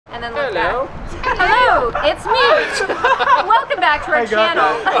and then look back. Hello, it's me. Welcome back to our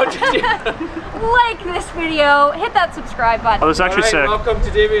channel. Like this video, hit that subscribe button. Oh, that's actually sick. Welcome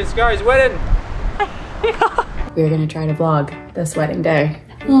to Davey and Sky's wedding. We're gonna try to vlog this wedding day.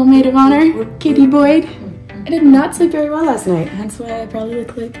 Little maid of honor, Katie Boyd. I did not sleep very well last night, hence why I probably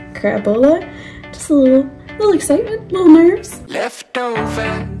look like crapola. Just a little excitement, little nerves.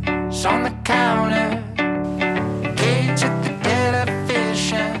 Leftovers on the counter. Cage at the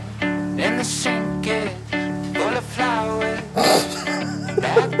television. In the sink is full of flowers.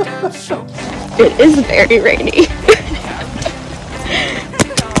 It is very rainy.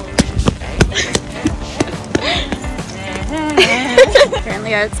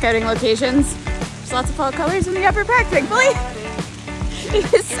 Currently out scouting locations. There's lots of fall colors in the upper park, thankfully.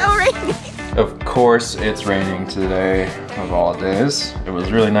 It is so rainy. Of course it's raining today of all days. It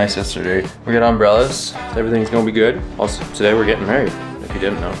was really nice yesterday. We got umbrellas. Everything's gonna be good. Also, today we're getting married, if you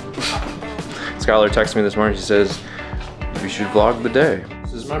didn't know. Skylar texted me this morning. She says, we should vlog the day.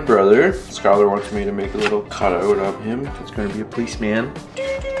 This is my brother. Skylar wants me to make a little cutout of him. It's gonna be a policeman.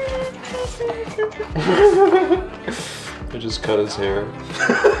 I just cut his hair.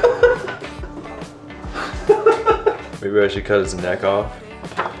 Maybe I should cut his neck off.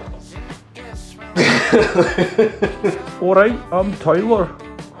 Alright, I'm Tyler.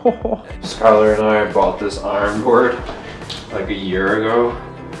 Skylar and I bought this iron board like a year ago,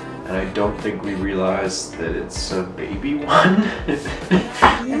 and I don't think we realized that it's a baby one.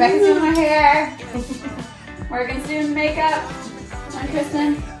 Rebecca's doing my hair. Morgan's doing makeup. On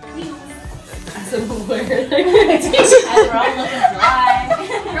Kristen. As we're all looking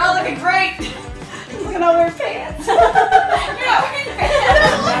fly. We're all looking great. Look at all our pants. You're not wearing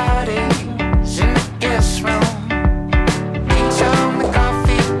pants. In the guest room. Each on the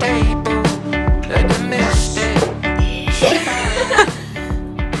coffee table. Let the mistake.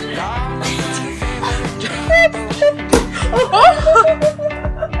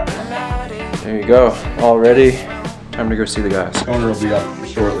 There you go, all ready. Time to go see the guys. Owner will be up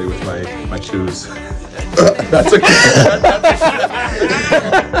shortly with my shoes. That's okay.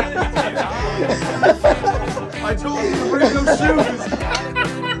 I told you to bring those shoes.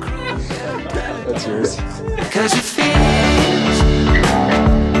 That's yours. Cause it feels.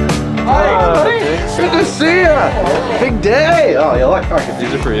 Hi, buddy. Good to see you. Big day. Oh, you look fucking.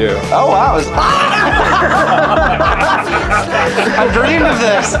 These are for you. Oh wow. I dreamed of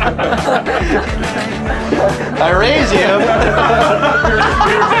this. I raised you.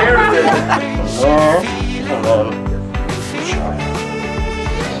 Oh, hello.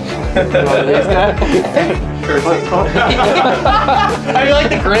 How do you like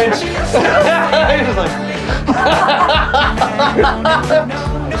the Grinch?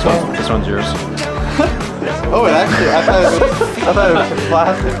 This one's yours. Oh, it actually, I thought it was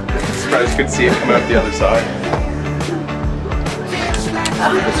plastic. Surprised you could see it come out the other side.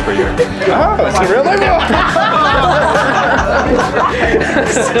 It's for you. Oh, it's a real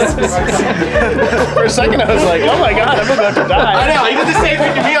For a second I was like, oh my god, I'm about to die. I know, he did the same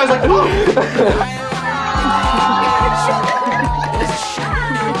thing to me. I was like,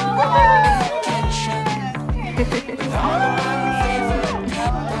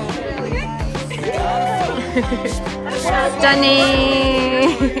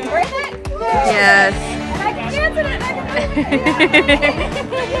 Stunning. Yes.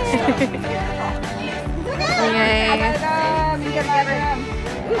 Yay.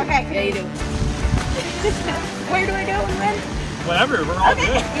 Okay, yeah, you do. Where do I go and when? Whatever, we're all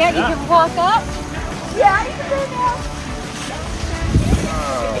good. Yeah, you can walk up. Yeah, you can go now.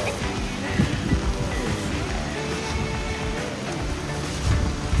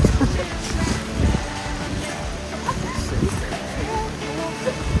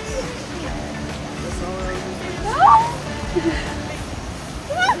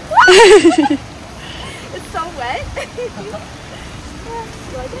 It's so wet. You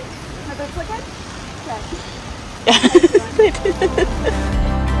like it? My boobs look good?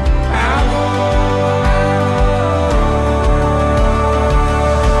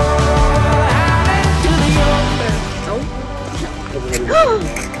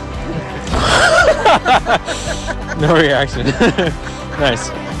 No reaction. Nice.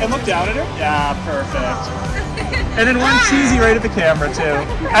 And look down at her. Yeah, perfect. And then one cheesy right at the camera too.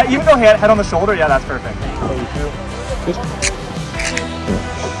 Even go head on the shoulder. Yeah, that's perfect.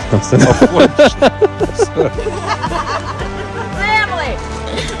 Family!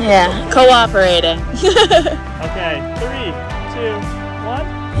 Yeah, cooperating. Okay, 3, 2,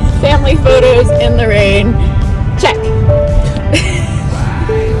 1. Family photos in the rain. Check.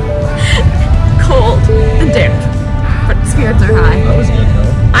 Cold and damp, but spirits are high. that was good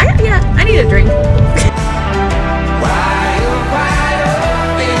though. I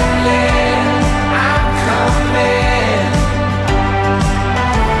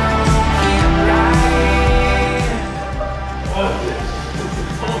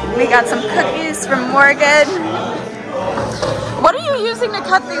We got some cookies from Morgan. What are you using to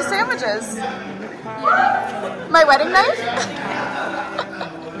cut these sandwiches? My wedding knife?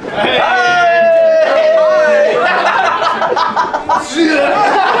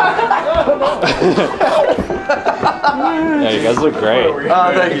 Yeah, you guys look great.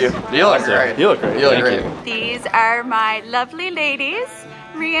 Oh, thank you. You look great. You look great. You look Thank great. you. These are my lovely ladies,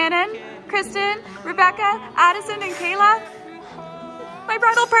 Rhiannon, Kristen, Rebecca, Addison, and Kayla. My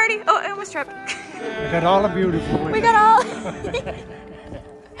bridal party. Oh, I almost tripped. We got all the beautiful women. We got all.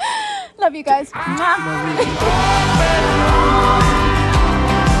 Love you guys.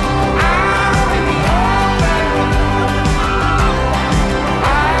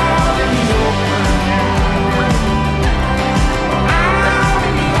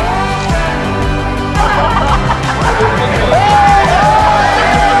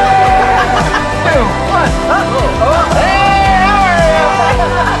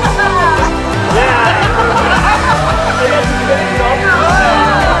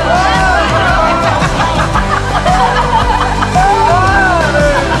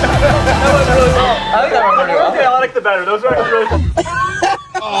 Better. Those are really cool.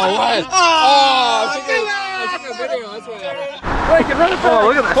 Oh, what? Oh, I took a video. That's why. Wait, get rid of it. Oh,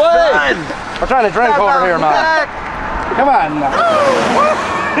 look at the sun. I'm trying to drink over here, man. Come on now.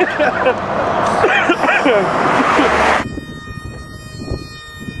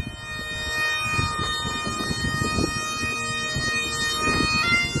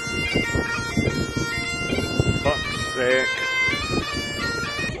 Fuck's sake.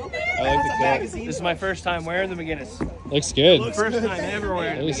 I like the coat. This is my first time wearing the McGinnis. Looks good. First time ever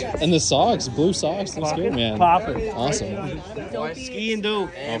wearing it. And the socks, blue socks, looks good, man. Poppin'. Awesome. Ski and do. Oh,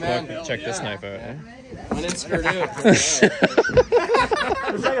 fuck. Check this knife out, eh?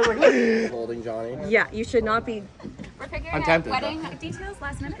 Holding Johnny. Yeah, you should not be. We're figuring I'm out tempted, wedding details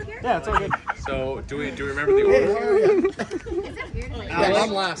last minute here. Yeah, it's all good. So, do we remember the order? Is it weird? Like,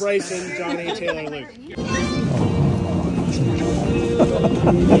 I'm last. Bryson, Johnny, Taylor, Luke.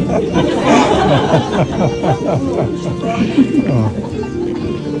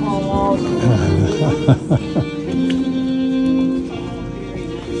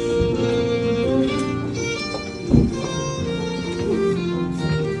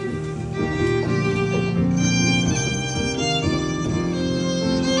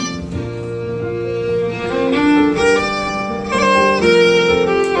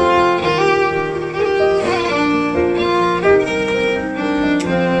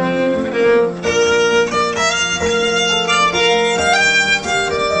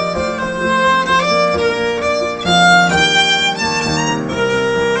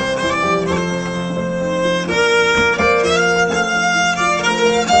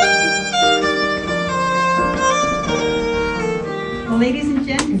 Ladies and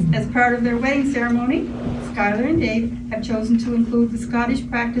gents, as part of their wedding ceremony, Skylar and Dave have chosen to include the Scottish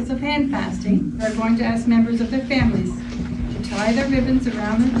practice of hand fasting. They're going to ask members of their families to tie their ribbons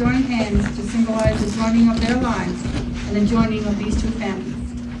around their joined hands to symbolize the joining of their lives and the joining of these two families.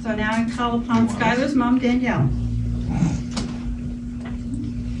 So now I call upon Skylar's mom, Danielle,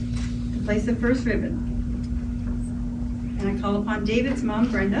 to place the first ribbon. And I call upon David's mom,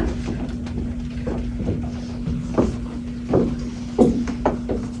 Brenda,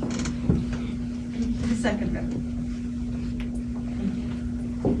 second ribbon.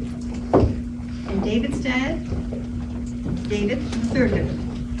 And David's dad, David, the third ribbon.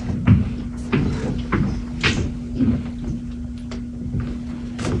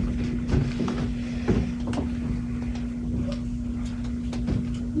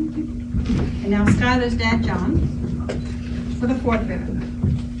 And now Skylar's dad, John, for the fourth ribbon.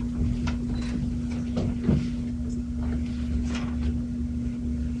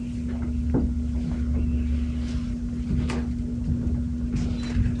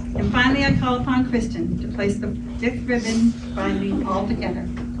 And finally, I call upon Kristen to place the fifth ribbon, binding all together.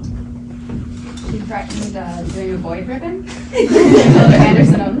 She threatened doing a void ribbon.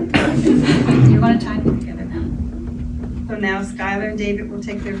 Anderson only. You want to tie them together now. So now Skylar and David will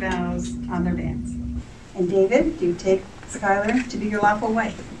take their vows on their bands. And David, do you take Skylar to be your lawful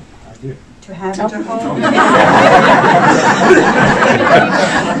wife? I do. To have and to hold.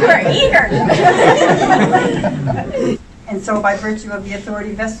 You are eager. And so by virtue of the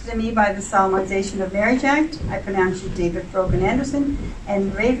authority vested in me by the Solemnization of Marriage Act, I pronounce you David Brogan Anderson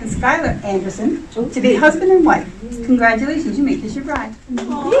and Raven Skylar Anderson to be husband and wife. Congratulations, you make this your bride.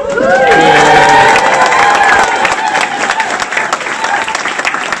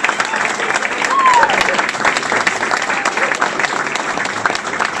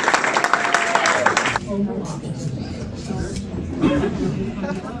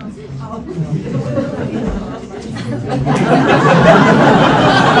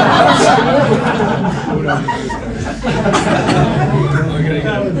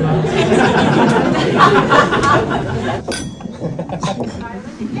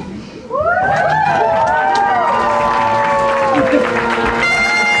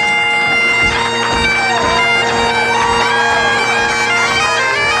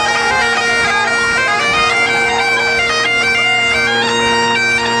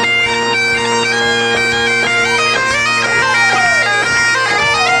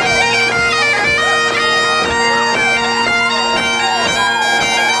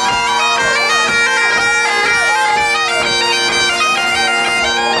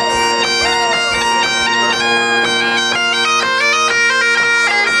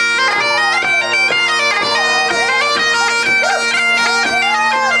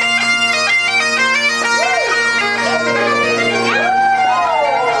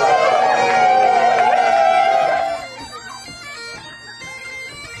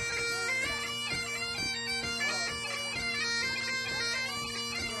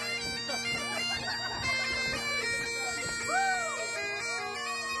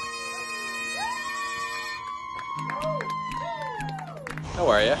 How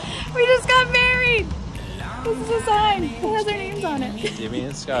are you? We just got married. This is a sign. It has our names on it. Davey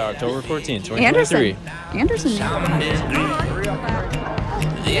and Scott, October 14th, 2023. Anderson.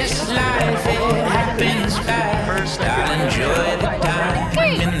 This life, it happens fast. I'll enjoy the time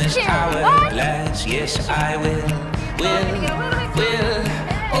in this hourglass. Yes, I will.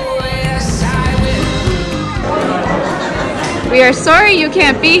 Oh, yes, I will. We are sorry you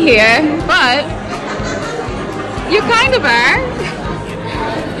can't be here, but you kind of are.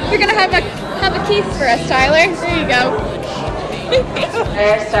 You're gonna have a Keith for us, Tyler. There you go.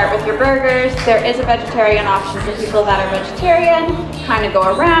 There, start with your burgers. There is a vegetarian option for people that are vegetarian. Kind of go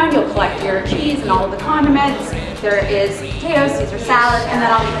around, you'll collect your cheese and all of the condiments. There is potatoes, Caesar salad, and then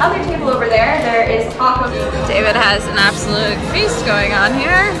on the other table over there, there is tacos. David has an absolute feast going on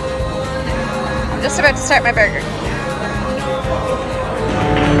here. I'm just about to start my burger.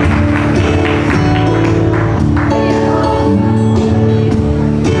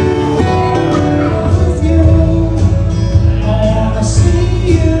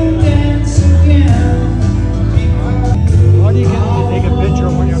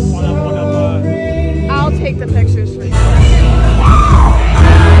 I'll take the pictures for you.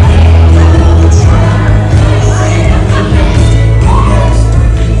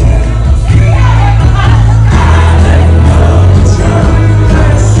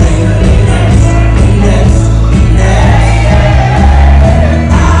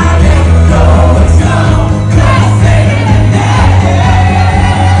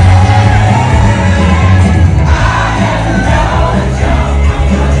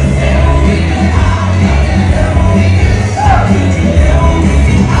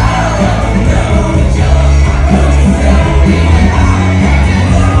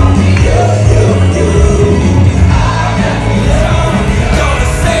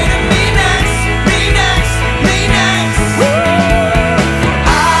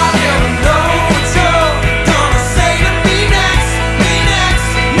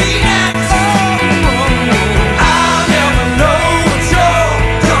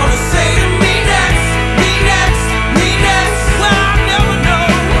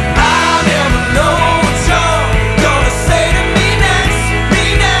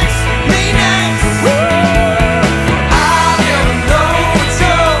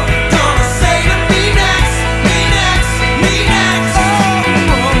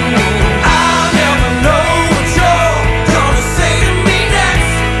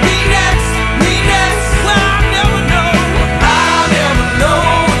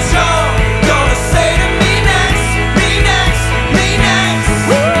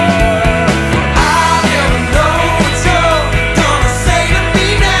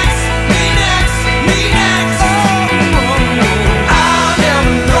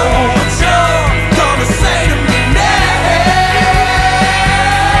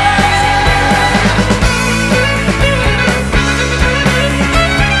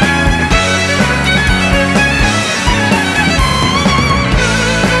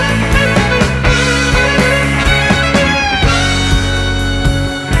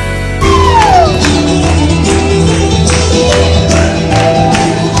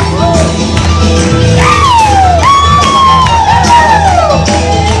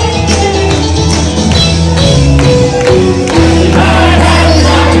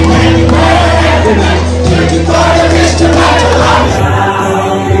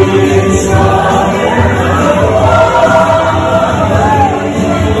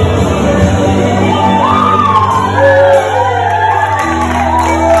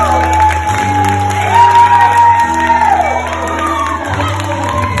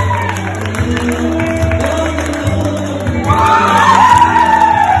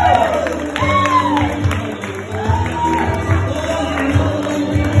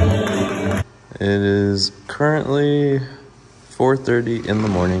 currently 4:30 in the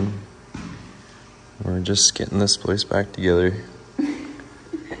morning. We're just getting this place back together.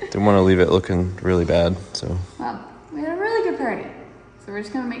 Didn't want to leave it looking really bad, so. Well, we had a really good party. So we're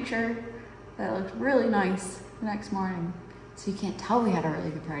just gonna make sure that it looks really nice the next morning. So you can't tell we had a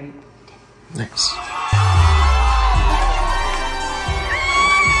really good party. Nice.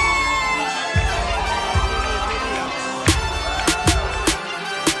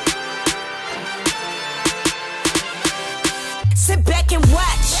 Sit back and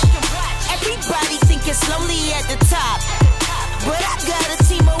watch. Everybody think it's lonely at the top, but I got a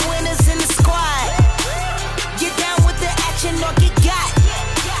team of winners in the squad. Get down with the action or get got.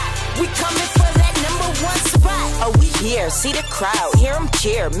 We coming for that #1 spot. Oh, we here, see the crowd, hear them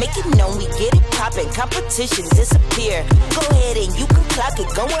cheer. Make it known we get it poppin', competition disappear. Go ahead and you can clock it,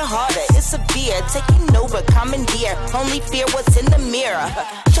 going harder, it's severe. Taking over, commandeer, only fear what's in the mirror.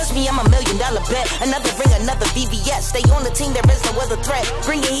 Trust me, I'm $1 million bet. Another ring, another VVS. Stay on the team, there is no other threat.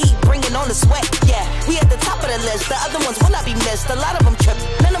 Bring your heat, bring it on the sweat. Yeah, we at the top of the list. The other ones will not be missed. A lot of them trip.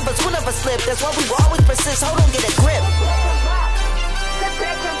 None of us will ever slip. That's why we will always persist. Hold on, get a grip.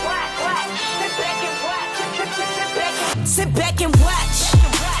 Sit back and watch.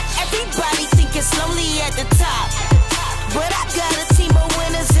 Everybody think it's lonely at the top, but I got a team of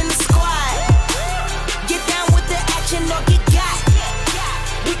winners in the squad. Get down with the action or get got.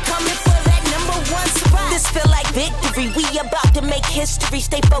 We coming for that #1 spot. This feel like victory. We about to make history.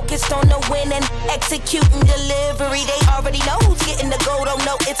 Stay focused on the win and executing delivery. They already know who's getting the gold. Oh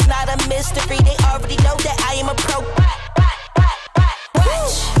no, it's not a mystery. They already know that I am a pro.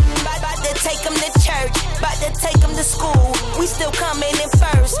 Watch. About to take them to church. About to take them to school. We still coming in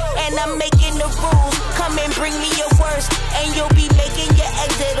first, and I'm making the rules. Come and bring me your worst, and you'll be making your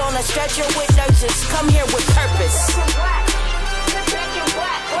exit on a stretcher with nurses. Come here with purpose.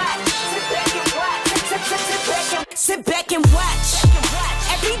 Sit back and watch.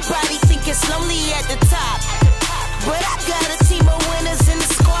 Everybody think it's lonely at the top, but I got a team of winners in the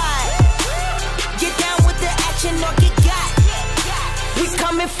squad. Get down with the action or get got. We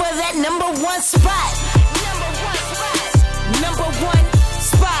coming for that #1 spot.